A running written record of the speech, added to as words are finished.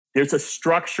There's a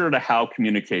structure to how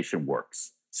communication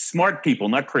works. Smart people,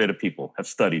 not creative people, have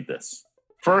studied this.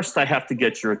 First, I have to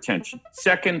get your attention.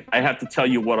 Second, I have to tell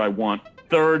you what I want.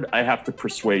 Third, I have to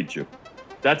persuade you.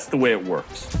 That's the way it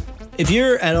works. If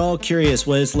you're at all curious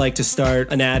what it's like to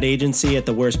start an ad agency at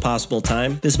the worst possible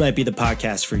time, this might be the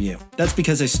podcast for you. That's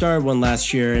because I started one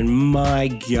last year, and my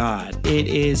God, it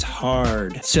is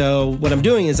hard. So what I'm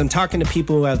doing is I'm talking to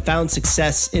people who have found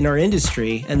success in our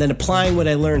industry and then applying what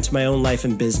I learned to my own life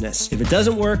and business. If it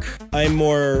doesn't work, I'm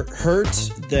more hurt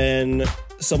than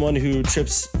someone who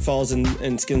trips, falls,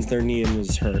 and skins their knee and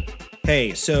is hurt.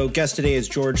 Hey, so guest today is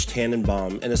George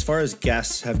Tannenbaum, and as far as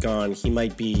guests have gone, he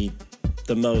might be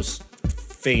the most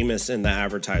famous in the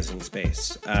advertising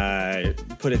space.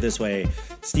 Put it this way,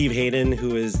 Steve Hayden,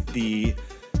 who is the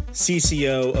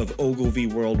CCO of Ogilvy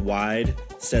Worldwide,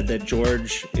 said that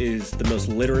George is the most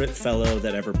literate fellow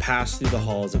that ever passed through the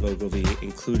halls of Ogilvy,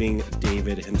 including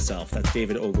David himself. That's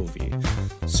David Ogilvy.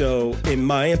 So in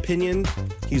my opinion,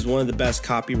 he's one of the best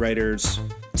copywriters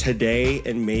today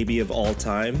and maybe of all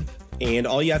time. And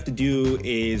all you have to do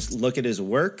is look at his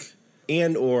work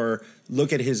and or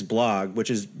look at his blog, which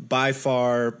is by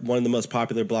far one of the most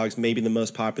popular blogs, maybe the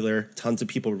most popular. Tons of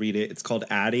people read it. It's called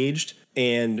Ad Aged,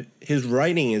 and his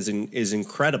writing is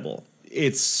incredible.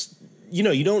 It's,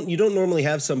 you don't normally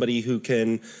have somebody who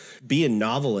can be a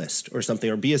novelist or something,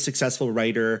 or be a successful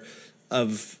writer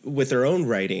with their own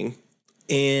writing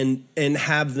and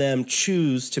have them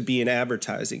choose to be in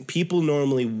advertising. People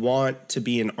normally want to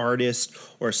be an artist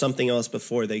or something else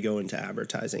before they go into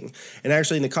advertising. And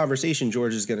actually in the conversation,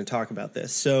 George is going to talk about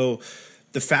this. So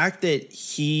the fact that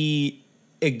he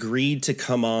agreed to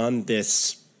come on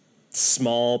this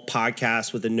small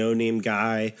podcast with a no-name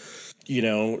guy,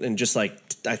 and just like,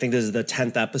 I think this is the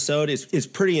 10th episode, is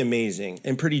pretty amazing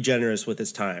and pretty generous with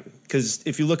his time. Because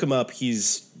if you look him up,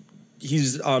 he's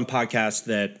on podcasts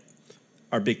that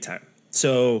are big time.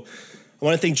 So I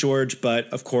want to thank George, but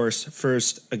of course,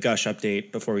 first a Gush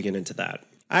update before we get into that.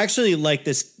 I actually like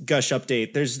this Gush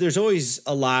update. There's always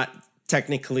a lot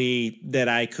technically that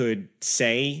I could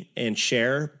say and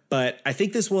share, but I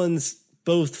think this one's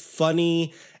both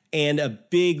funny and a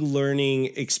big learning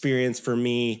experience for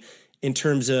me in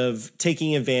terms of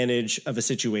taking advantage of a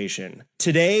situation.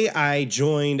 Today, I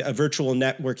joined a virtual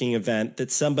networking event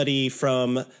that somebody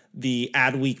from the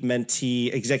Adweek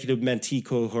executive mentee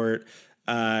cohort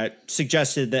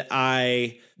suggested that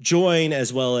I join,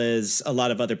 as well as a lot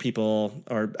of other people,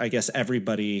 or I guess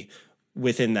everybody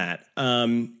within that.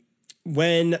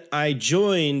 When I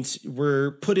joined,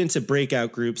 we're put into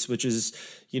breakout groups, which is,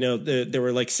 there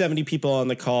were like 70 people on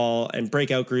the call, and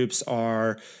breakout groups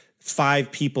are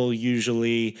 5 people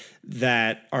usually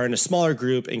that are in a smaller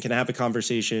group and can have a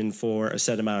conversation for a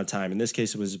set amount of time. In this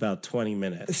case, it was about 20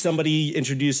 minutes. Somebody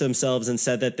introduced themselves and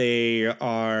said that they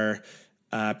are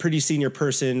a pretty senior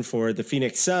person for the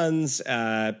Phoenix Suns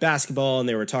basketball, and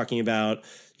they were talking about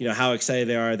how excited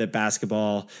they are that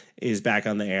basketball is back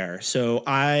on the air. So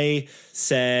I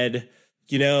said,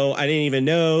 I didn't even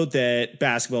know that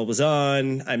basketball was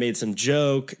on. I made some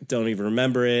joke, don't even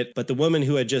remember it. But the woman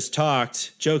who had just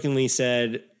talked jokingly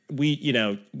said,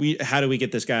 how do we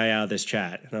get this guy out of this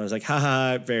chat? And I was like,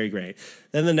 haha, very great.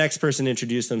 Then the next person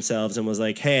introduced themselves and was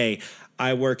like, hey,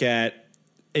 I work at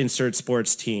insert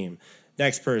sports team.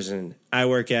 Next person, I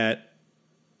work at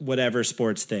whatever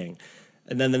sports thing.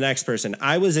 And then the next person,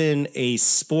 I was in a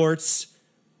sports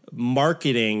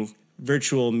marketing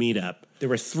virtual meetup. There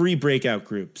were 3 breakout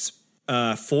groups,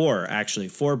 4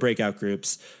 breakout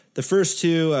groups. The first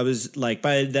 2, I was like,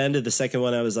 by the end of the second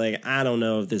one, I was like, I don't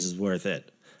know if this is worth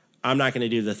it. I'm not going to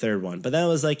do the third one. But then I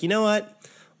was like, you know what?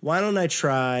 Why don't I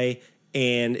try,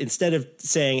 and instead of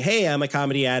saying, hey, I'm a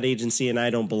comedy ad agency and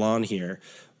I don't belong here,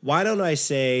 why don't I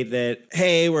say that,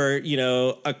 hey, we're,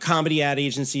 a comedy ad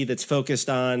agency that's focused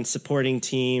on supporting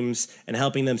teams and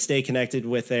helping them stay connected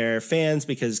with their fans,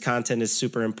 because content is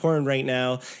super important right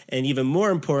now. And even more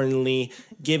importantly,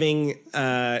 giving,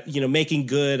 making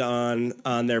good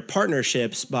on their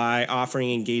partnerships by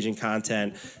offering engaging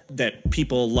content that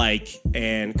people like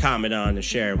and comment on and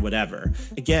share and whatever.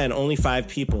 Again, only 5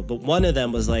 people, but one of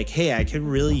them was like, hey, I could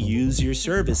really use your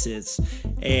services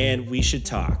and we should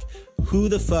talk. Who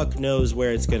the fuck knows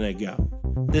where it's going to go?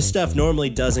 This stuff normally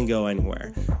doesn't go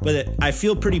anywhere. But I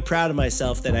feel pretty proud of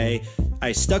myself that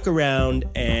I stuck around,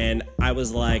 and I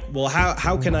was like, well,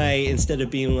 how can I, instead of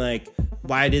being like,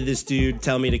 why did this dude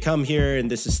tell me to come here and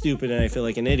this is stupid and I feel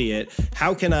like an idiot,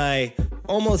 how can I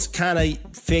almost kind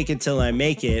of fake it till I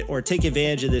make it, or take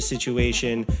advantage of this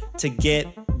situation to get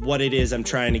what it is I'm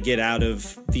trying to get out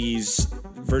of these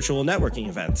virtual networking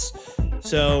events?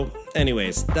 So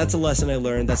anyways, that's a lesson I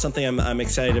learned. That's something I'm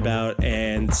excited about,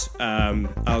 and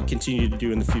I'll continue to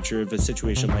do in the future if a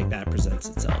situation like that presents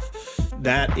itself.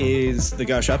 That is the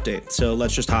Gush update. So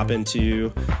let's just hop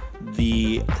into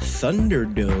the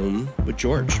Thunderdome with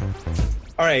George.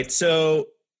 All right. So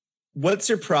what's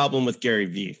your problem with Gary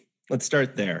Vee? Let's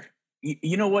start there.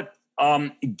 You know what?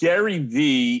 Gary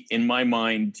Vee, in my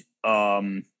mind,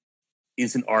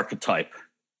 is an archetype.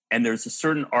 And there's a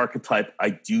certain archetype I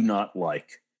do not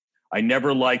like. I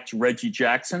never liked Reggie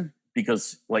Jackson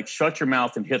because, like, shut your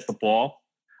mouth and hit the ball.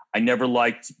 I never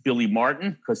liked Billy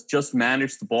Martin because just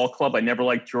managed the ball club. I never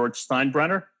liked George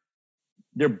Steinbrenner.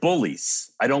 They're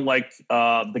bullies. I don't like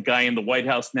the guy in the White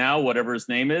House now, whatever his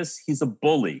name is. He's a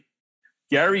bully.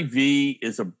 Gary Vee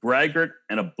is a braggart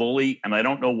and a bully, and I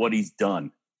don't know what he's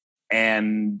done.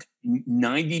 And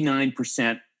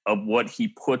 99% of what he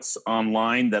puts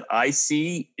online that I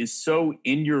see is so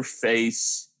in your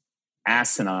face,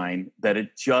 asinine, that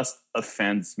it just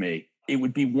offends me. It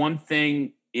would be one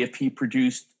thing if he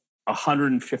produced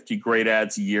 150 great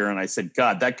ads a year and I said,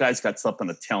 God, that guy's got something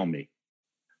to tell me.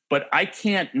 But I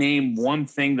can't name one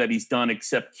thing that he's done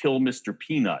except kill Mr.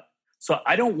 Peanut. So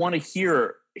I don't want to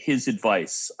hear his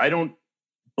advice. I don't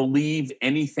believe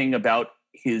anything about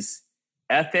his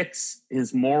ethics,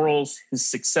 his morals, his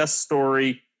success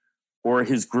story, or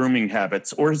his grooming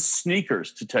habits, or his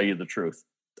sneakers, to tell you the truth.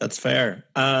 That's fair.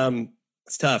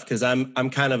 It's tough because I'm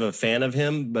kind of a fan of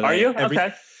him. But are you?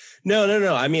 Okay.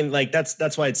 No. I mean, like that's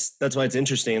why it's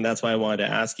interesting, and that's why I wanted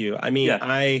to ask you. I mean,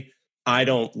 yeah. I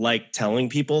don't like telling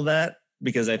people that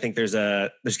because I think there's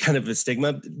kind of a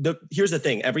stigma. Here's the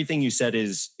thing: everything you said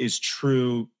is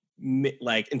true.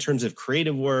 Like in terms of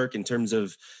creative work, in terms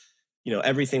of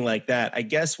everything like that. I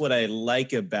guess what I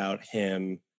like about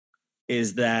him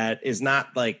is that is not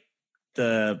like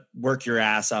the work your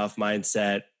ass off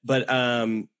mindset, but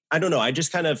I don't know. I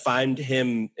just kind of find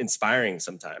him inspiring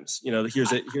sometimes.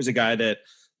 Here's a guy that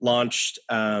launched,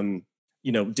 was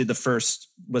the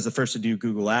first to do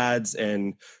Google Ads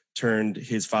and turned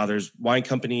his father's wine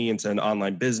company into an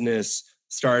online business,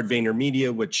 started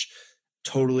VaynerMedia, which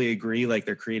totally agree. Like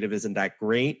their creative isn't that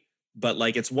great, but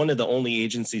like it's one of the only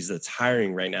agencies that's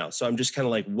hiring right now. So I'm just kind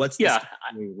of like, what's this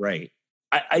doing right?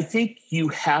 I think you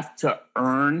have to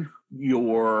earn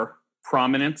your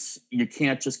prominence. You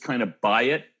can't just kind of buy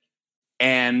it.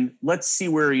 And let's see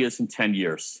where he is in 10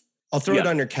 years. I'll throw it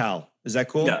on your Cal. Is that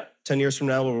cool? Yeah. 10 years from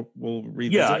now, we'll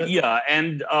revisit it. Yeah.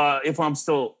 And if I'm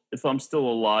still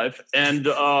alive. And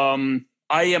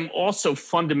I am also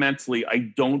fundamentally,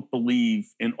 I don't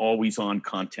believe in always on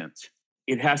content.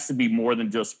 It has to be more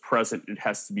than just present. It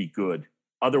has to be good.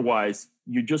 Otherwise,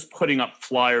 you're just putting up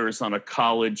flyers on a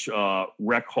college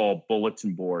rec hall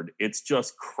bulletin board. It's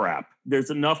just crap. There's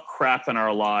enough crap in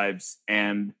our lives.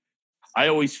 And I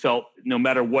always felt no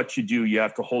matter what you do, you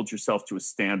have to hold yourself to a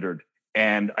standard.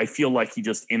 And I feel like he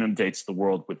just inundates the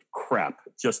world with crap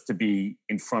just to be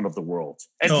in front of the world.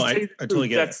 And I totally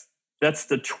get it. That's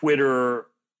the Twitter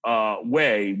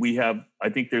way. I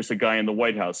think there's a guy in the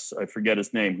White House, I forget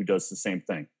his name, who does the same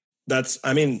thing. That's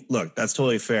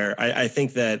totally fair. I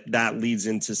think that leads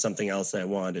into something else that I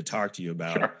wanted to talk to you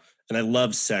about. Sure. And I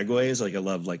love segues. Like I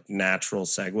love like natural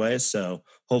segues. So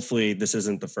hopefully this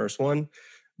isn't the first one.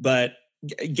 But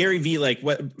Gary Vee, like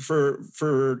what for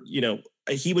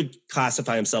he would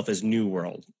classify himself as New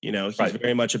World. He's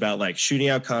very much about like shooting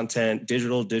out content,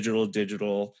 digital.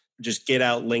 Just get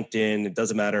out LinkedIn. It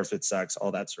doesn't matter if it sucks,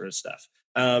 all that sort of stuff.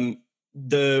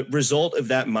 The result of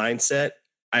that mindset,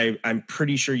 I'm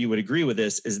pretty sure you would agree with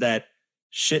this, is that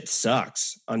shit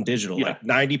sucks on digital. Yeah.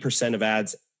 Like 90% of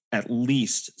ads at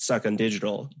least suck on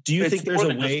digital. Do you think there's a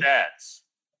way? Just ads.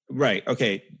 Right.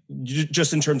 Okay.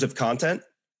 Just in terms of content?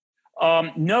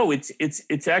 No,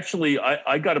 it's actually,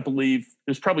 I got to believe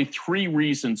there's probably 3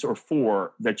 reasons or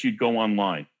 4 that you'd go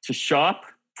online: to shop,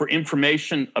 for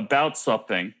information about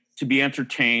something, to be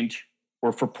entertained,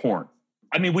 or for porn.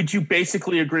 I mean, would you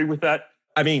basically agree with that?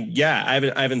 I mean, yeah,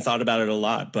 I haven't thought about it a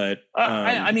lot, but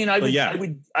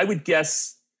I would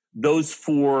guess those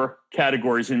 4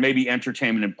 categories, and maybe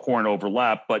entertainment and porn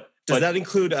overlap. But does that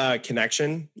include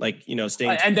connection, like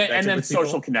staying and then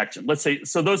social connection? Let's say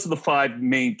so. Those are the 5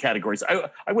 main categories.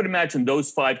 I would imagine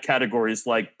those 5 categories,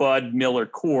 like Bud, Miller,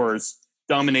 Coors,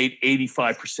 dominate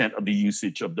 85% of the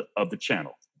usage of the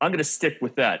channel. I'm going to stick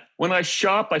with that. When I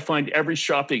shop, I find every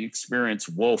shopping experience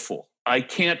woeful. I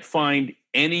can't find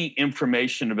any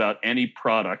information about any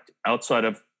product outside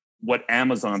of what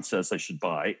Amazon says I should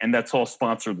buy, and that's all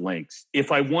sponsored links.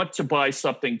 If I want to buy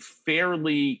something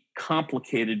fairly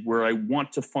complicated where I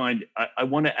want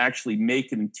to actually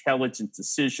make an intelligent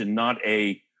decision, not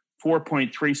a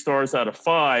 4.3 stars out of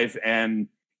 5 and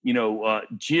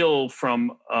Jill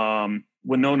from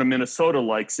Winona, Minnesota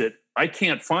likes it. I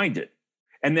can't find it.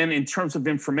 And then in terms of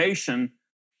information,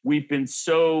 we've been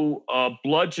so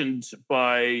bludgeoned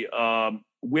by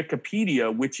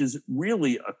Wikipedia, which is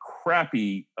really a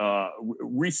crappy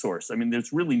resource. I mean,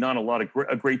 there's really not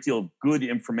a great deal of good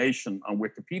information on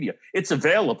Wikipedia. It's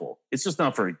available. It's just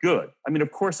not very good. I mean,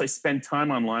 of course, I spend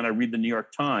time online. I read the New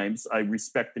York Times. I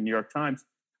respect the New York Times.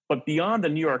 But beyond the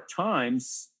New York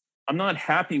Times, I'm not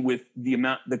happy with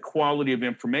the quality of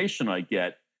information I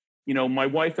get. My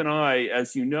wife and I,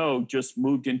 as you know, just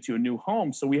moved into a new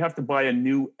home, so we have to buy a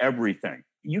new everything.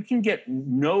 You can get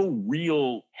no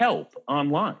real help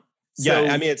online. So,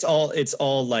 yeah, I mean, it's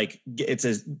all like it's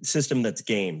a system that's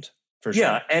gamed for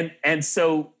sure. Yeah, and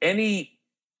so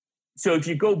if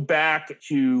you go back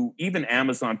to even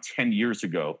Amazon 10 years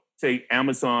ago, say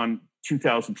Amazon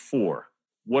 2004,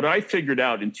 what I figured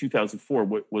out in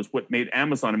 2004 was what made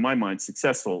Amazon, in my mind,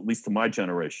 successful, at least to my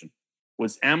generation,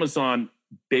 was Amazon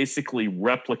basically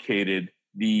replicated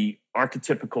the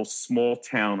archetypical small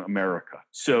town America.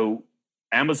 So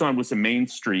Amazon was a main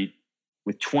street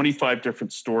with 25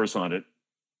 different stores on it.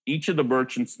 Each of the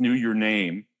merchants knew your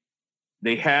name.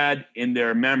 They had in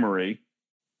their memory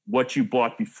what you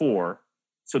bought before.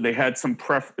 So they had some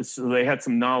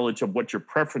knowledge of what your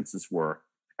preferences were,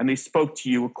 and they spoke to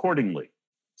you accordingly.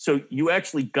 So you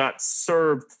actually got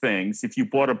served things. If you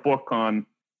bought a book on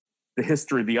the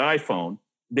history of the iPhone,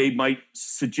 they might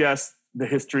suggest the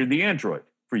history of the Android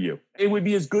for you. It would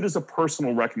be as good as a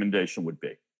personal recommendation would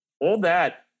be. All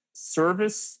that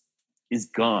service is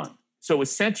gone. So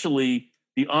essentially,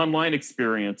 the online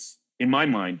experience, in my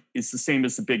mind, is the same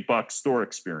as the big box store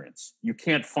experience. You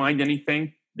can't find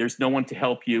anything. There's no one to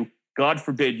help you. God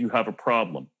forbid you have a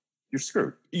problem. You're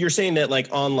screwed. You're saying that like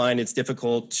online, it's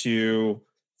difficult to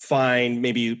find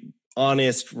maybe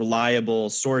honest, reliable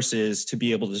sources to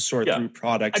be able to sort through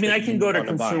products. I mean, I can go to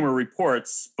Consumer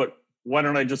Reports, but why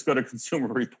don't I just go to Consumer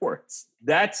Reports?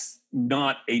 That's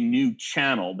not a new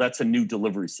channel. That's a new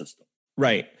delivery system.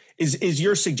 Right. Is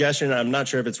your suggestion, I'm not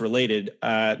sure if it's related,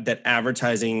 that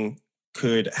advertising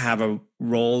could have a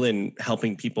role in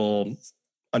helping people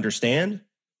understand?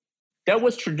 That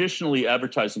was traditionally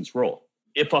advertising's role.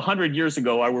 If 100 years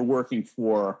ago I were working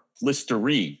for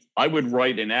Listerine, I would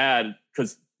write an ad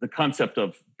because the concept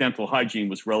of dental hygiene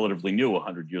was relatively new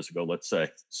 100 years ago, let's say.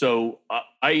 So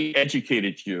I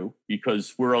educated you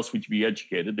because where else would you be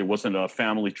educated? There wasn't a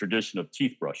family tradition of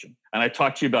teeth brushing. And I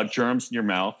talked to you about germs in your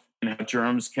mouth and how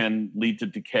germs can lead to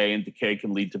decay and decay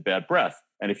can lead to bad breath.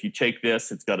 And if you take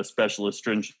this, it's got a special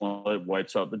astringent that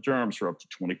wipes out the germs for up to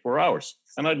 24 hours.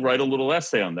 And I'd write a little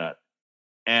essay on that.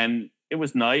 And it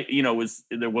was nice,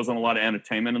 there wasn't a lot of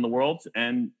entertainment in the world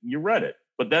and you read it.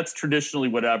 But that's traditionally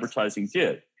what advertising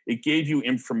did. It gave you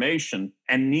information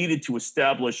and needed to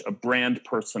establish a brand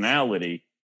personality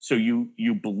so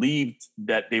you believed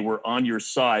that they were on your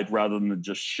side rather than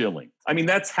just shilling. I mean,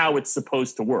 that's how it's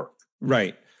supposed to work.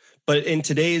 Right. But in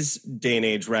today's day and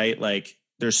age, right, like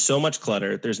there's so much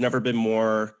clutter. There's never been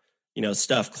more,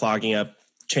 stuff clogging up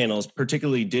channels,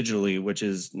 particularly digitally, which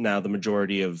is now the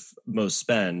majority of most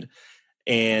spend.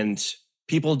 And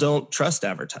people don't trust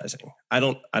advertising. I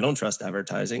don't trust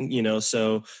advertising,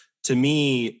 so to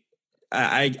me,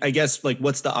 I guess like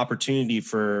what's the opportunity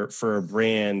for a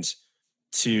brand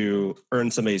to earn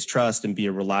somebody's trust and be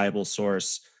a reliable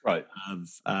source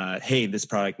of, hey, this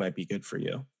product might be good for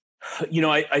you?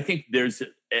 I think there's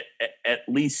at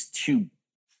least two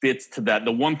bits to that.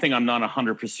 The one thing I'm not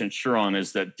 100% sure on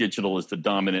is that digital is the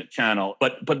dominant channel,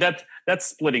 but that's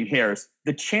splitting hairs.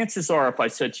 The chances are, if I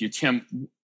said to you, Tim,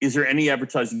 is there any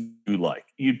advertising you like?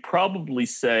 You'd probably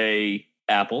say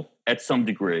Apple at some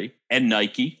degree and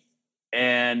Nike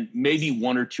and maybe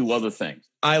one or two other things.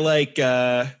 I like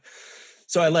this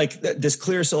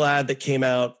Clearasil ad that came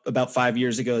out about 5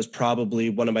 years ago is probably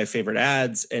one of my favorite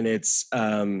ads. And it's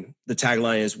the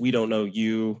tagline is, "We don't know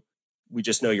you, we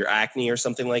just know your acne," or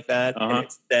something like that. Uh-huh. And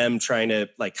it's them trying to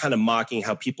like kind of mocking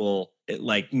how people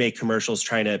make commercials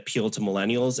trying to appeal to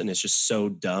millennials. And it's just so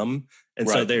dumb. And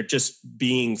so they're just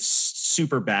being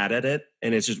super bad at it.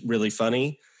 And it's just really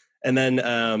funny. And then,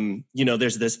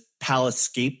 there's this Palace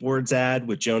Skateboards ad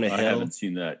with Jonah Hill. I haven't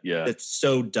seen that. Yeah. It's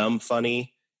so dumb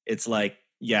funny. It's like,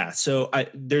 yeah. So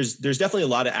there's definitely a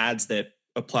lot of ads that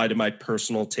apply to my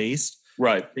personal taste,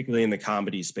 right? Particularly in the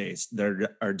comedy space that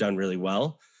are done really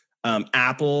well.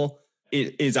 Apple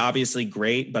is obviously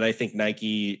great, but I think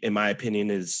Nike, in my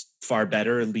opinion, is far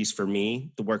better, at least for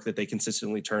me. The work that they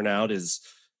consistently turn out is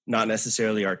not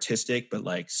necessarily artistic, but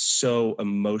like so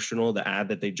emotional. The ad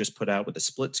that they just put out with the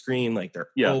split screen, like they're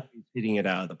always hitting it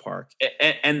out of the park.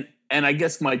 And And I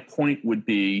guess my point would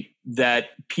be that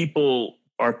people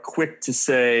are quick to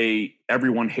say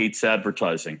everyone hates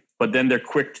advertising, but then they're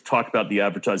quick to talk about the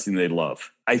advertising they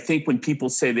love. I think when people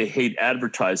say they hate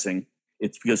advertising,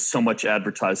 it's because so much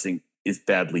advertising is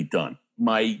badly done.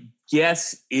 My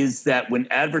guess is that when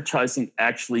advertising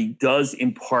actually does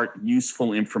impart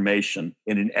useful information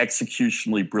in an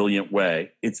executionally brilliant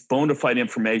way, it's bona fide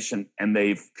information and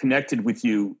they've connected with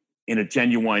you in a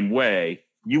genuine way,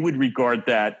 you would regard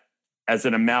that as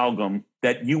an amalgam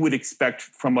that you would expect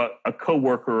from a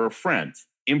coworker or a friend.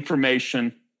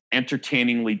 Information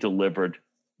entertainingly delivered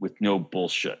with no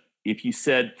bullshit. If you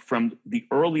said from the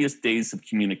earliest days of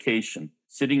communication,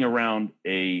 sitting around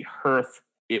a hearth,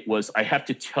 it was, I have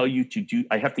to tell you to do,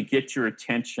 I have to get your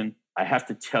attention. I have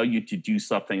to tell you to do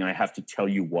something. And I have to tell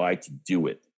you why to do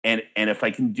it. And if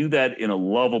I can do that in a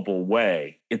lovable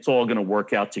way, it's all going to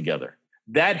work out together.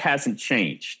 That hasn't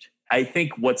changed. I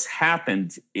think what's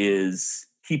happened is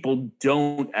people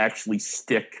don't actually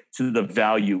stick to the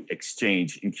value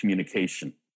exchange in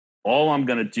communication. All I'm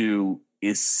going to do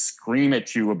is scream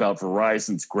at you about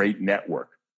Verizon's great network.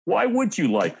 Why would you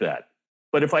like that?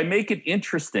 But if I make it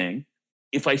interesting,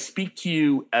 if I speak to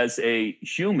you as a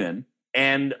human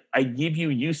and I give you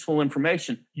useful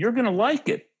information, you're going to like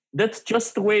it. That's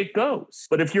just the way it goes.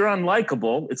 But if you're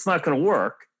unlikable, it's not going to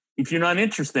work. If you're not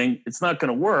interesting, it's not going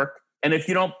to work. And if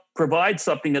you don't provide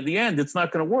something at the end, it's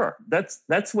not going to work. That's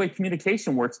the way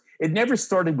communication works. It never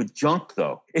started with junk,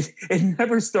 though. It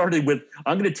never started with,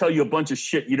 I'm going to tell you a bunch of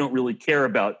shit you don't really care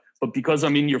about, but because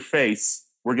I'm in your face,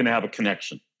 we're going to have a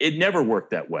connection. It never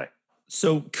worked that way.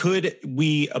 So could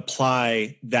we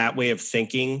apply that way of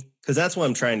thinking? Because that's what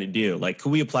I'm trying to do. Like,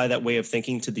 could we apply that way of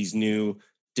thinking to these new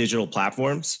digital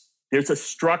platforms? There's a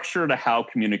structure to how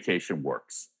communication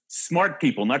works. Smart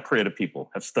people, not creative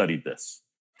people, have studied this.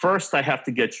 First, I have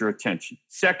to get your attention.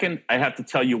 Second, I have to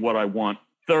tell you what I want.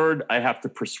 Third, I have to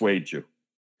persuade you.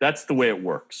 That's the way it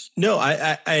works. No,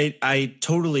 I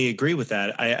totally agree with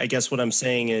that. I guess what I'm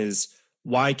saying is,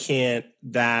 why can't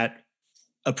that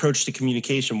approach to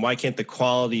communication, why can't the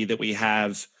quality that we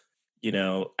have,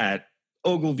 at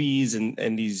Ogilvy's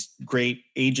and these great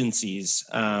agencies,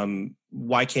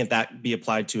 why can't that be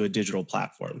applied to a digital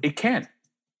platform? It can.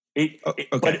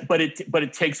 Okay. But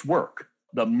it takes work.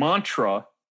 The mantra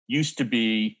used to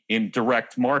be in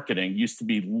direct marketing, used to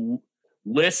be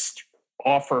list,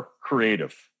 offer,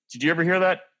 creative. Did you ever hear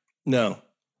that? No.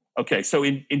 Okay, so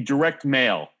in direct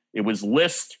mail, it was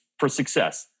list for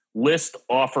success, list,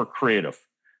 offer, creative.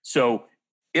 So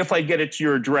if I get it to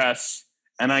your address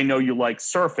and I know you like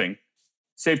surfing,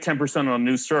 save 10% on a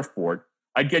new surfboard,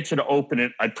 I'd get you to open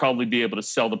it. I'd probably be able to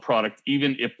sell the product,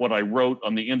 even if what I wrote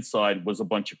on the inside was a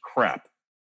bunch of crap.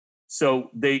 So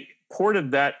they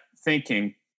ported that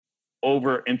thinking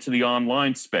over into the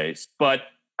online space. But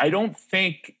I don't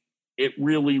think it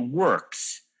really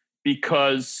works,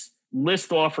 because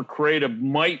list, offer, creative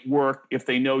might work if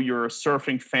they know you're a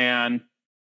surfing fan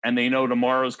and they know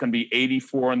tomorrow's going to be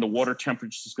 84 and the water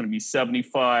temperature is going to be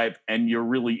 75 and you're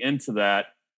really into that.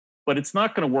 But it's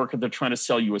not going to work if they're trying to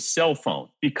sell you a cell phone,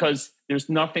 because there's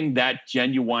nothing that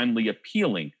genuinely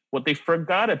appealing. What they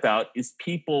forgot about is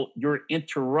you're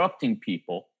interrupting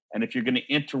people. And if you're going to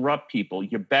interrupt people,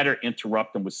 you better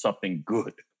interrupt them with something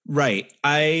good. Right.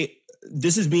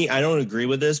 This is me. I don't agree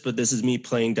with this, but this is me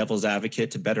playing devil's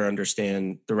advocate to better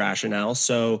understand the rationale.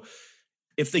 So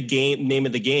if the name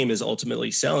of the game is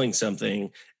ultimately selling something,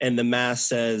 and the math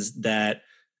says that,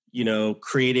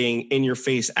 creating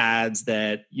in-your-face ads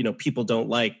that, people don't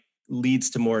like leads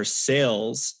to more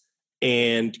sales,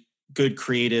 and good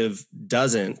creative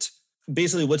doesn't.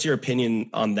 Basically, what's your opinion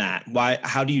on that?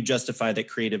 How do you justify that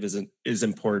creative is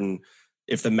important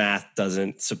if the math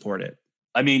doesn't support it?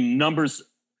 I mean, numbers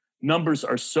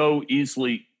are so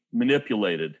easily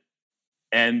manipulated,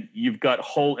 and you've got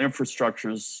whole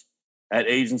infrastructures at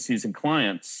agencies and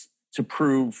clients to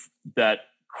prove that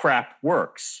crap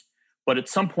works. But at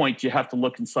some point, you have to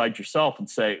look inside yourself and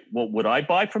say, well, would I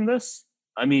buy from this?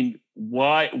 I mean,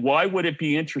 why would it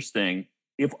be interesting?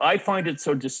 If I find it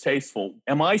so distasteful,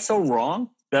 am I so wrong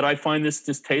that I find this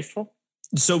distasteful?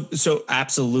 So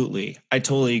absolutely. I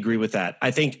totally agree with that.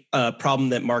 I think a problem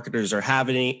that marketers are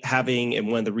having, and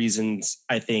one of the reasons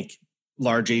I think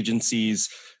large agencies,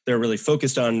 they're really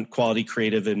focused on quality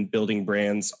creative and building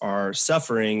brands, are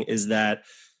suffering, is that,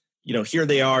 here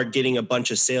they are getting a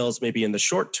bunch of sales maybe in the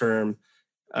short term,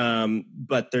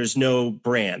 but there's no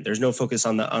brand. There's no focus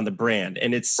on the brand,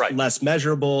 and it's right. Less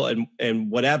measurable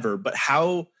and whatever. But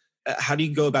how do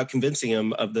you go about convincing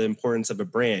them of the importance of a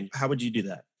brand? How would you do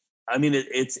that? I mean,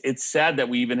 it's sad that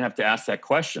we even have to ask that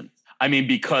question. I mean,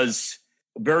 because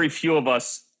very few of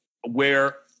us,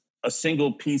 where a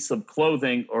single piece of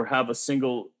clothing or have a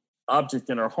single object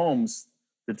in our homes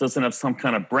that doesn't have some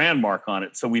kind of brand mark on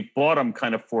it. So we bought them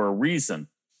kind of for a reason.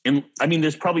 And I mean,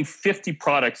 there's probably 50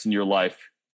 products in your life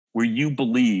where you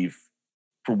believe,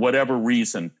 for whatever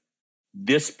reason,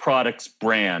 this product's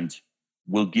brand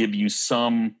will give you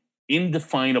some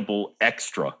indefinable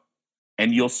extra,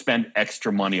 and you'll spend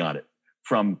extra money on it.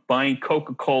 From buying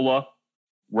Coca-Cola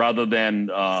rather than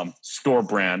store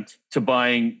brand, to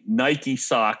buying Nike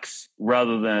socks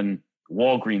rather than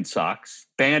Walgreens socks,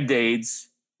 Band-Aids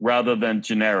rather than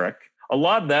generic. A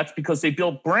lot of that's because they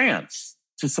built brands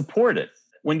to support it.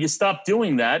 When you stop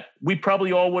doing that, we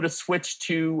probably all would have switched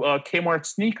to Kmart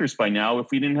sneakers by now if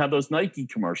we didn't have those Nike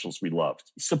commercials we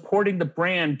loved. Supporting the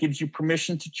brand gives you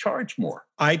permission to charge more.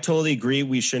 I totally agree.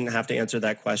 We shouldn't have to answer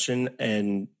that question.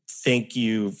 And thank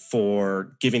you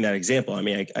for giving that example. I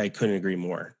mean, I couldn't agree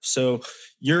more. So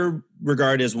you're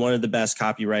regarded as one of the best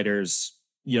copywriters,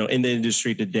 in the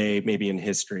industry today, maybe in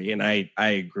history. And I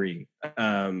agree.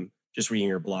 Just reading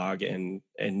your blog and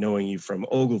knowing you from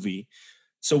Ogilvy.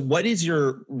 So what is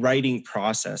your writing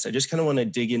process? I just kind of want to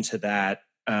dig into that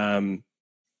in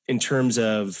terms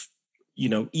of,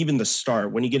 even the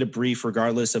start. When you get a brief,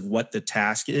 regardless of what the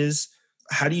task is,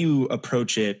 how do you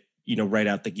approach it, right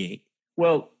out the gate?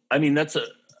 Well, I mean, that's a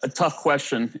tough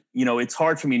question. It's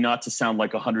hard for me not to sound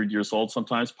like 100 years old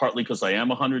sometimes, partly because I am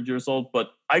 100 years old.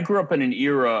 But I grew up in an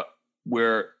era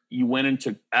where you went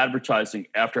into advertising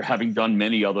after having done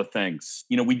many other things.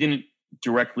 We didn't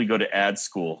directly go to ad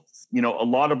school. A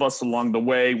lot of us along the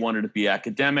way wanted to be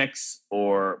academics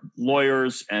or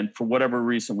lawyers, and for whatever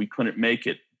reason, we couldn't make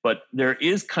it. But there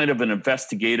is kind of an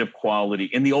investigative quality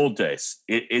in the old days.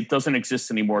 It doesn't exist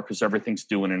anymore because everything's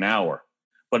due in an hour.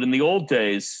 But in the old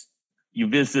days, you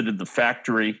visited the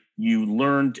factory, you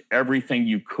learned everything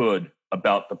you could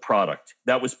about the product.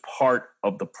 That was part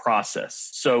of the process.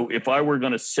 So if I were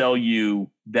going to sell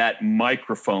you that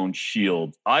microphone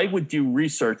shield, I would do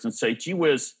research and say, gee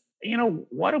whiz,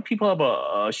 why do people have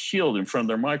a shield in front of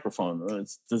their microphone?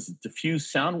 Does it diffuse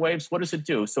sound waves? What does it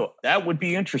do? So that would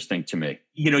be interesting to me.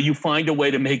 You find a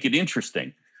way to make it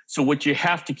interesting. So what you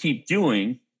have to keep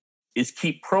doing is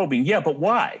keep probing. Yeah, but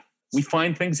why? We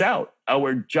find things out.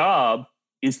 Our job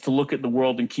is to look at the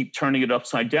world and keep turning it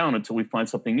upside down until we find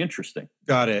something interesting.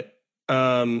 Got it.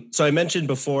 So I mentioned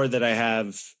before that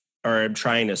I'm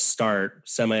trying to start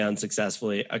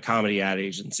semi-unsuccessfully a comedy ad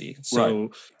agency.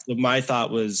 So my thought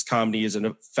was comedy is an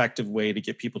effective way to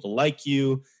get people to like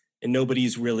you, and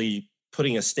nobody's really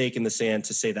putting a stake in the sand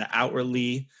to say that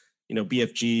outwardly.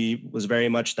 BFG was very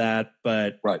much that,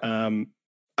 but I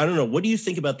don't know. What do you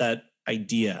think about that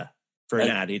idea for an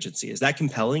ad agency? Is that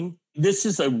compelling? This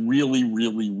is a really,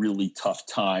 really, really tough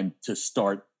time to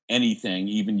start anything,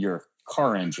 even your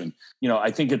car engine.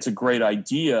 I think it's a great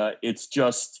idea. It's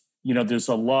just, there's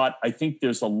a lot of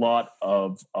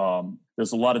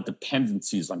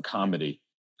dependencies on comedy.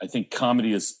 I think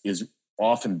comedy is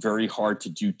often very hard to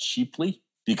do cheaply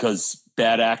because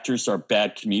bad actors are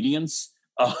bad comedians.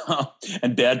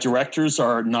 And bad directors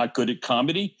are not good at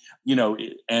comedy,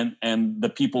 and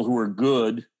the people who are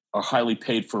good are highly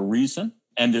paid for a reason.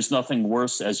 And there's nothing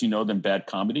worse, as you know, than bad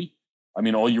comedy. I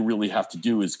mean, all you really have to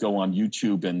do is go on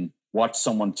YouTube and watch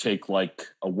someone take like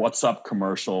a What's Up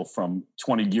commercial from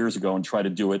 20 years ago and try to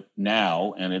do it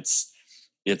now. And it's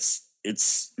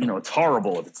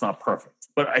horrible if it's not perfect.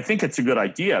 But I think it's a good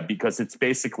idea because it's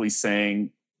basically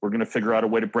saying we're going to figure out a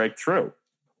way to break through.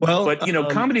 Well, but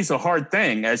comedy's a hard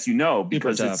thing, as you know,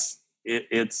 because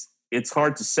it's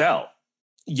hard to sell.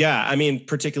 Yeah, I mean,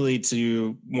 particularly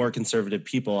to more conservative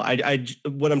people.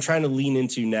 What I'm trying to lean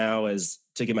into now is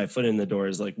to get my foot in the door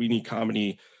is like we need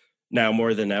comedy now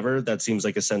more than ever. That seems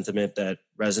like a sentiment that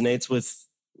resonates with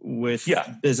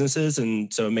businesses,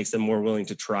 and so it makes them more willing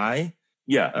to try.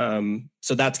 Yeah.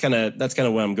 So that's kind of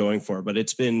what I'm going for. But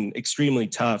it's been extremely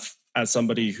tough as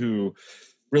somebody who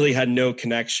really had no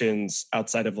connections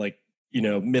outside of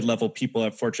mid-level people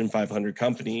at Fortune 500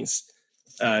 companies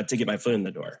to get my foot in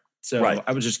the door. So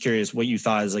I was just curious what you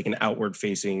thought is like an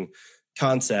outward-facing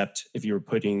concept if you were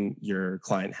putting your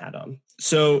client hat on.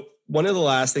 So one of the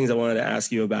last things I wanted to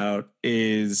ask you about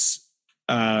is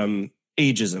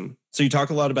ageism. So you talk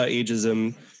a lot about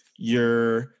ageism.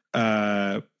 You're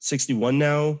 61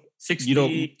 now?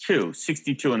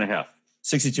 62 and a half.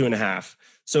 62 and a half.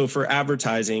 So for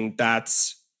advertising,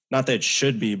 that's not that it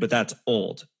should be, but that's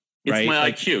old, right? It's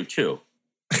my IQ too.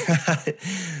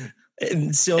 and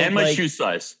my shoe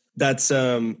size. That's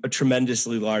a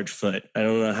tremendously large foot. I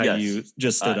don't know how you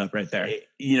just stood up right there.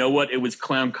 You know what? It was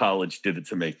Clown College did it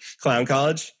to me. Clown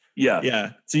College? Yeah.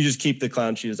 Yeah. So you just keep the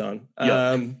clown shoes on.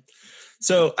 Yeah.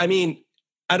 So, I mean,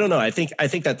 I don't know. I think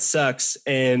that sucks.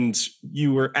 And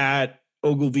you were at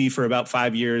Ogilvy for about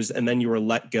 5 years, and then you were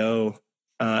let go.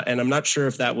 And I'm not sure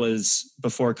if that was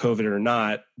before COVID or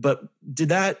not. But did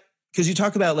that? Because you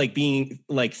talk about like being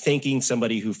like thanking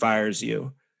somebody who fires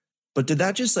you, but did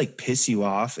that just like piss you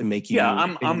off and make you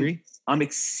angry? I'm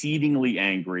exceedingly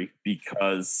angry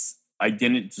because I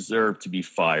didn't deserve to be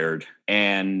fired,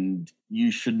 and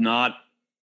you should not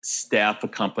staff a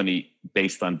company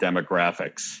based on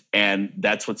demographics. And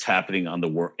that's what's happening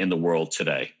in the world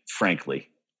today, frankly.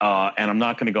 And I'm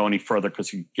not going to go any further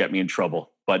because you get me in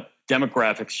trouble. But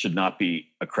demographics should not be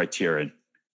a criterion.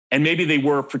 And maybe they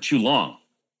were for too long.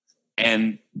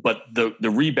 But the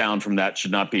rebound from that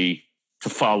should not be to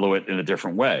follow it in a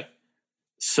different way.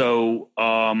 So,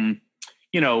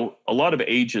 a lot of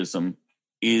ageism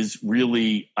is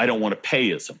really, I don't want to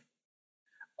payism.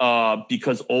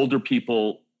 Because older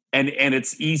people, and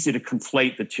it's easy to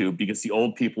conflate the two because the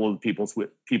old people are the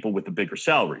people with the bigger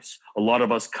salaries. A lot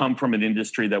of us come from an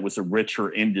industry that was a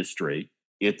richer industry.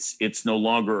 It's no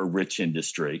longer a rich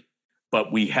industry,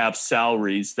 but we have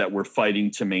salaries that we're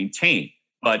fighting to maintain.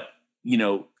 But,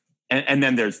 and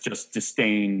then there's just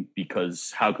disdain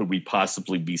because how could we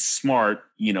possibly be smart?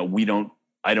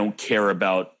 I don't care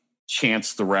about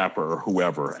Chance the Rapper or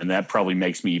whoever. And that probably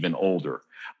makes me even older.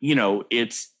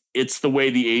 It's the way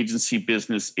the agency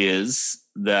business is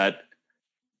that,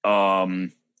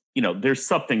 there's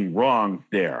something wrong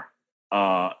there.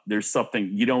 There's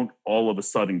something, you don't all of a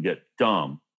sudden get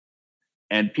dumb.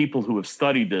 And people who have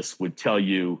studied this would tell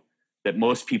you that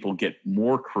most people get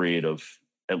more creative,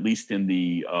 at least in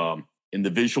the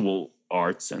visual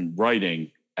arts and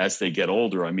writing as they get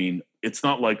older. I mean, it's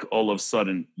not like all of a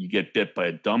sudden you get bit by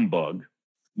a dumb bug.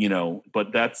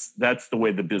 But that's the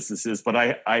way the business is. But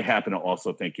I happen to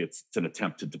also think it's an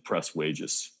attempt to depress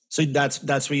wages. So that's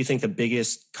what you think the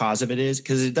biggest cause of it is?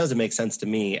 Because it doesn't make sense to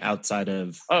me outside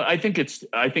of. I think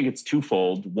it's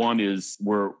twofold. One is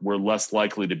we're less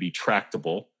likely to be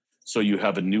tractable. So you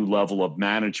have a new level of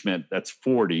management that's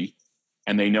 40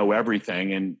 and they know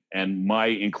everything. And my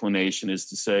inclination is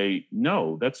to say,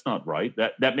 no, that's not right.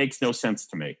 That makes no sense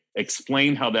to me.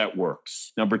 Explain how that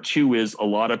works. Number two is a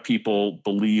lot of people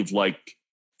believe like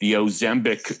the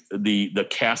Ozempic, the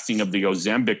casting of the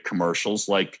Ozempic commercials,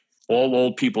 like all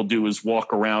old people do is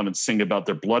walk around and sing about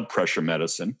their blood pressure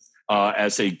medicine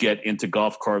as they get into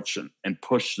golf carts and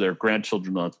push their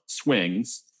grandchildren on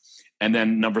swings. And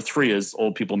then number three is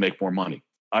old people make more money.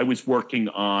 I was working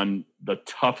on the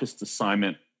toughest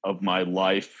assignment of my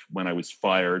life when I was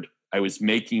fired. I was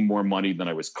making more money than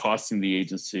I was costing the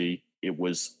agency. It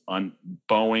was on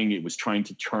Boeing. It was trying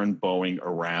to turn Boeing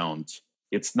around.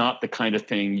 It's not the kind of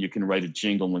thing you can write a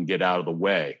jingle and get out of the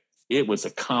way. It was a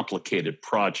complicated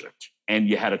project, and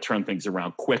you had to turn things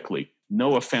around quickly.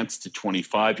 No offense to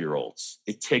 25-year-olds.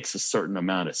 It takes a certain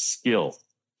amount of skill.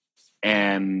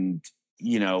 And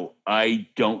I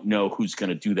don't know who's going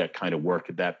to do that kind of work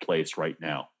at that place right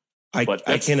now. But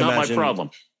that's not my problem.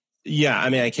 Yeah, I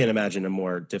mean, I can't imagine a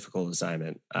more difficult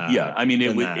assignment.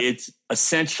 It's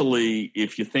essentially,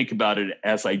 if you think about it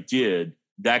as I did,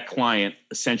 that client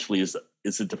essentially is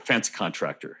a defense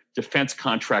contractor. Defense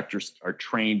contractors are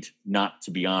trained not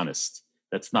to be honest.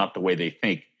 That's not the way they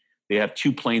think. They have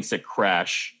 2 planes that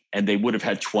crash, and they would have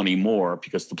had 20 more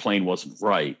because the plane wasn't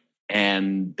right.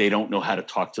 And they don't know how to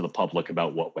talk to the public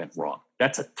about what went wrong.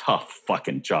 That's a tough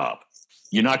fucking job.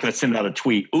 You're not going to send out a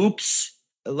tweet, oops.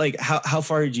 Like, how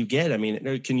far did you get? I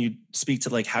mean, can you speak to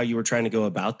like how you were trying to go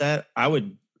about that? I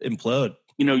would implode.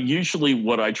 Usually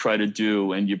what I try to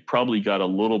do, and you probably got a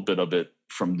little bit of it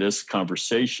from this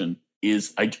conversation,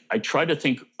 is I try to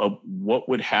think of what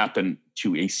would happen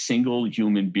to a single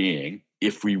human being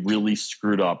if we really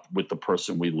screwed up with the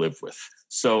person we live with.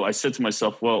 So I said to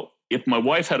myself, well, if my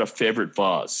wife had a favorite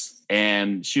vase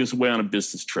and she was away on a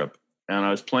business trip and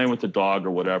I was playing with the dog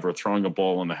or whatever, throwing a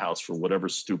ball in the house for whatever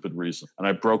stupid reason, and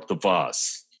I broke the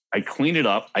vase, I'd clean it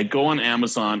up. I'd go on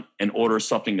Amazon and order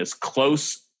something as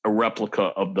close a replica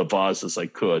of the vase as I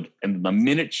could. And the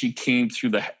minute she came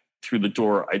through the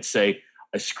door, I'd say,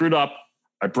 I screwed up.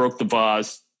 I broke the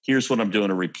vase. Here's what I'm doing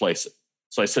to replace it.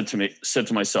 So I said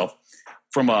to myself,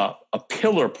 from a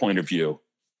pillar point of view,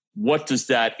 what does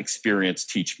that experience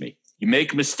teach me? You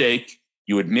make a mistake,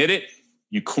 you admit it,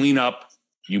 you clean up,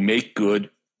 you make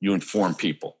good, you inform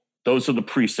people. Those are the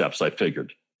precepts, I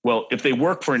figured. Well, if they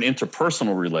work for an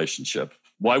interpersonal relationship,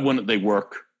 why wouldn't they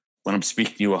work when I'm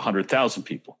speaking to 100,000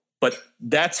 people? But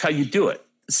that's how you do it.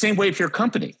 The same way for your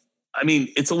company. I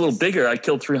mean, it's a little bigger. I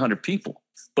killed 300 people.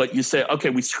 But you say,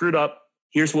 okay, we screwed up.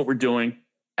 Here's what we're doing.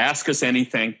 Ask us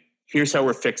anything. Here's how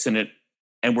we're fixing it.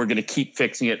 And we're going to keep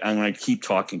fixing it. I'm going to keep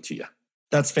talking to you.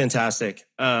 That's fantastic.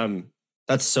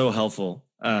 That's so helpful.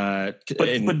 But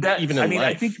that, even in life,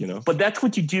 I think, but that's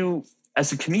what you do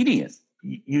as a comedian.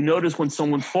 You notice when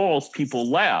someone falls, people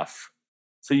laugh.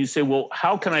 So you say, well,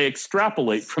 how can I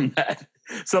extrapolate from that?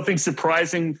 Something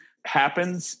surprising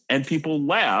happens and people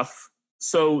laugh.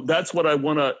 So that's what I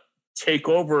want to take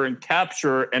over and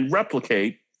capture and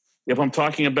replicate if I'm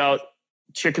talking about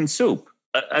chicken soup.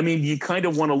 I mean, you kind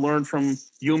of want to learn from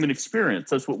human experience.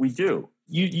 That's what we do.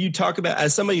 You talk about,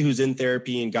 as somebody who's in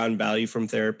therapy and gotten value from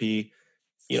therapy,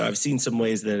 I've seen some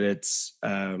ways that it's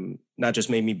not just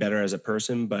made me better as a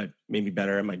person, but made me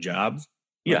better at my job,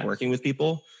 working with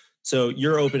people. So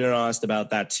you're open and honest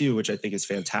about that too, which I think is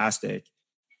fantastic.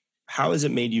 How has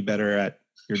it made you better at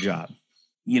your job?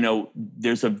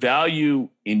 There's a value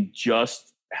in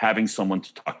just having someone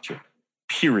to talk to,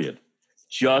 period.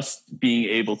 Just being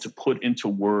able to put into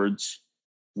words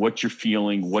what you're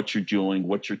feeling, what you're doing,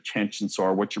 what your tensions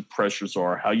are, what your pressures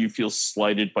are, how you feel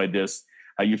slighted by this,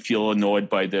 how you feel annoyed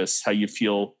by this, how you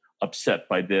feel upset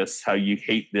by this, how you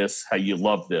hate this, how you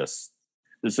love this.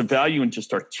 There's a value in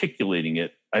just articulating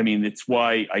it. I mean, it's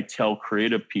why I tell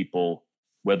creative people,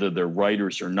 whether they're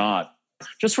writers or not,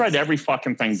 just write every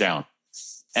fucking thing down.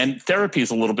 And therapy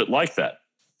is a little bit like that.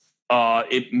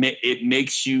 It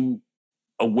makes you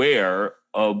aware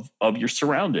of your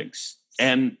surroundings.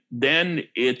 And then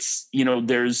it's,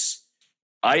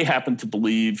 I happen to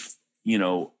believe,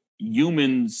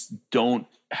 humans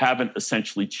haven't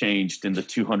essentially changed in the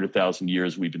 200,000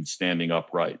 years we've been standing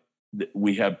upright.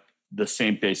 We have the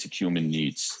same basic human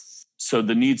needs. So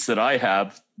the needs that I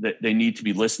have, that they need to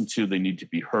be listened to, they need to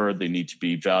be heard, they need to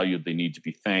be valued, they need to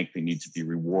be thanked, they need to be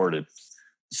rewarded.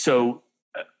 So,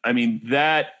 I mean,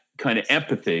 that kind of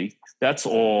empathy, that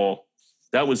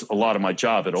was a lot of my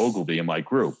job at Ogilvy in my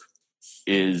group,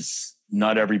 is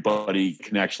not everybody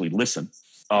can actually listen.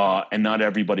 And not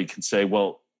everybody can say,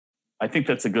 well, I think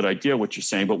that's a good idea, what you're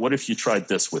saying, but what if you tried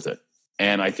this with it?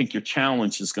 And I think your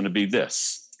challenge is going to be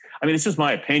this. I mean, it's just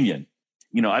my opinion.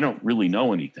 I don't really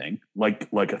know anything. Like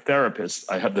a therapist,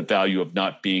 I have the value of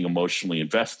not being emotionally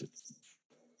invested.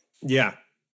 Yeah.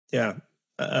 Yeah.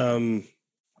 I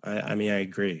mean, I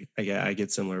agree. I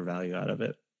get similar value out of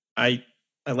it. I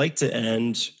like to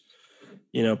end,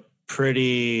 with a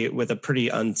pretty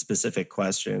unspecific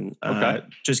question. Okay.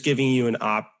 Just giving you an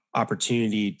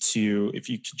opportunity to, if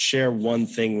you could share one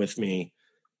thing with me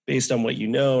based on what you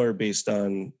know, or based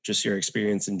on just your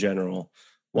experience in general,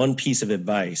 one piece of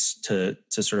advice to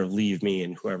sort of leave me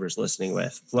and whoever's listening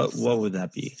with, what would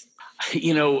that be?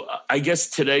 I guess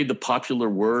today the popular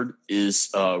word is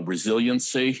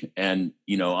resiliency. And,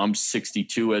 I'm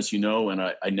 62, as you know, and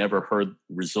I never heard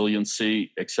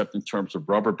resiliency except in terms of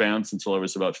rubber bands until I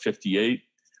was about 58.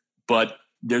 But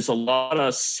there's a lot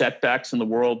of setbacks in the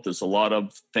world. There's a lot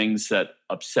of things that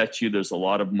upset you. There's a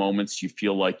lot of moments you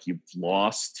feel like you've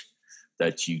lost,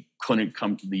 that you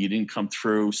didn't come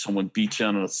through. Someone beat you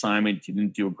on an assignment. You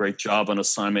didn't do a great job on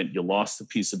assignment. You lost a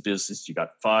piece of business. You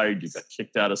got fired. You got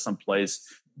kicked out of some place.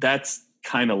 That's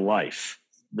kind of life.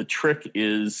 The trick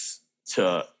is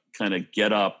to kind of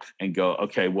get up and go,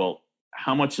 okay, well,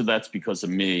 how much of that's because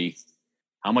of me?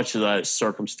 How much of that is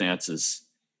circumstances?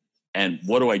 And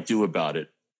what do I do about it?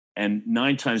 And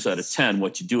 9 times out of 10,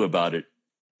 what you do about it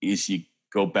is you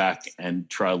go back and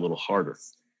try a little harder.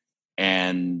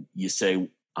 And you say,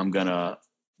 I'm going to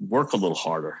work a little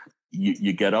harder.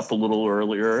 You get up a little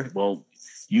earlier. Well,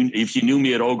 if you knew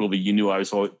me at Ogilvy, you knew I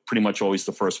was pretty much always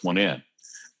the first one in.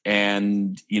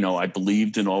 And, I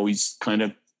believed in always kind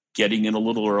of getting in a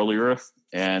little earlier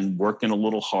and working a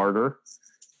little harder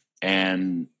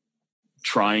and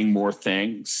trying more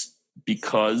things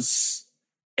because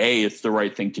A, it's the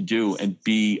right thing to do. And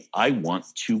B, I want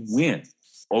to win.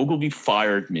 Ogilvy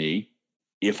fired me.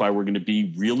 If I were going to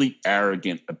be really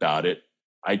arrogant about it,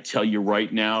 I tell you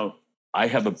right now, I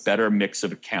have a better mix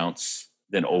of accounts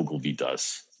than Ogilvy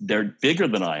does. They're bigger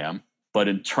than I am, but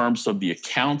in terms of the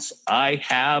accounts I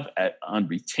have on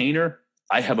retainer,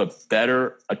 I have a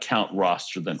better account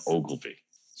roster than Ogilvy.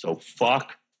 So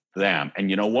fuck them. And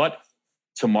you know what?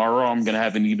 Tomorrow I'm going to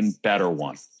have an even better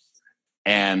one.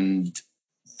 And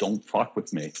don't fuck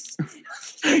with me.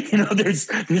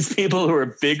 There's people who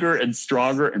are bigger and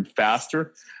stronger and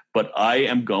faster, but I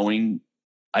am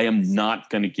not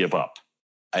going to give up.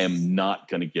 I am not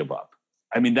going to give up.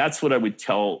 I mean, that's what I would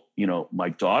tell, my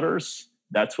daughters.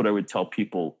 That's what I would tell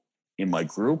people in my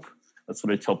group. That's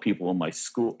what I tell people in my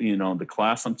school, the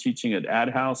class I'm teaching at Ad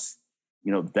House.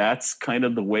 That's kind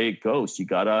of the way it goes. You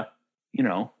gotta,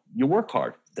 you work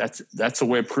hard. That's a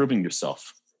way of proving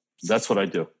yourself. That's what I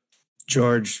do.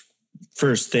 George,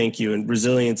 first, thank you. And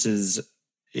resilience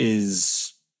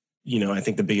is I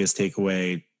think the biggest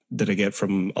takeaway that I get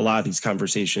from a lot of these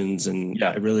conversations, and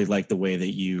I really like the way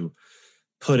that you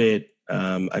put it.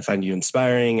 I find you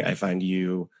inspiring. I find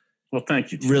you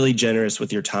thank you. Really generous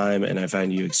with your time, and I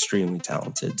find you extremely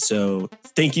talented. So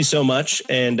thank you so much,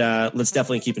 and let's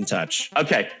definitely keep in touch.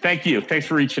 Okay, thank you. Thanks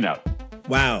for reaching out.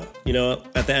 Wow.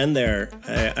 At the end there,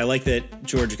 I like that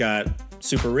George got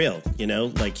super real,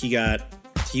 like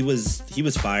he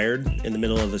was fired in the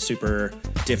middle of a super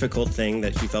difficult thing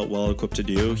that he felt well equipped to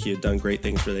do. He had done great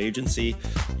things for the agency.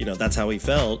 That's how he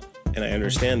felt. And I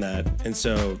understand that. And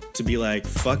so to be like,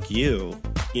 fuck you,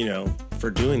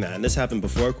 for doing that. And this happened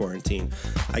before quarantine.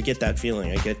 I get that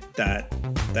feeling. I get that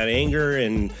anger.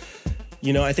 And,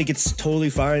 I think it's totally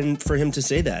fine for him to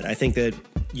say that. I think that,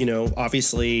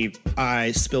 obviously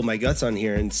I spill my guts on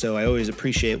here. And so I always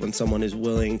appreciate when someone is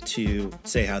willing to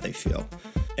say how they feel.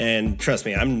 And trust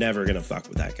me, I'm never going to fuck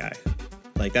with that guy.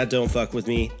 Like, that don't fuck with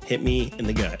me, hit me in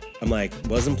the gut. I'm like,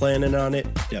 wasn't planning on it.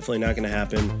 Definitely not going to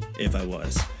happen if I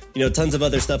was. Tons of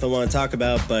other stuff I want to talk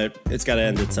about, but it's got to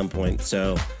end at some point.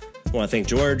 So I want to thank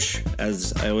George,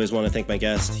 as I always want to thank my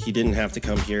guest. He didn't have to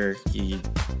come here. He,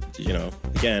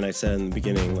 again, I said in the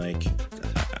beginning, like,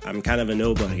 I'm kind of a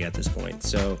nobody at this point.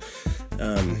 So,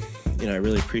 I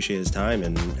really appreciate his time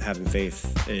and having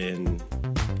faith in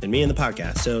me and the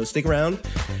podcast. So stick around.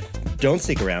 Don't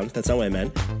stick around. That's not what I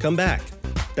meant. Come back.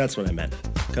 That's what I meant.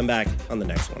 Come back on the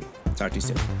next one. Talk to you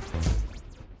soon.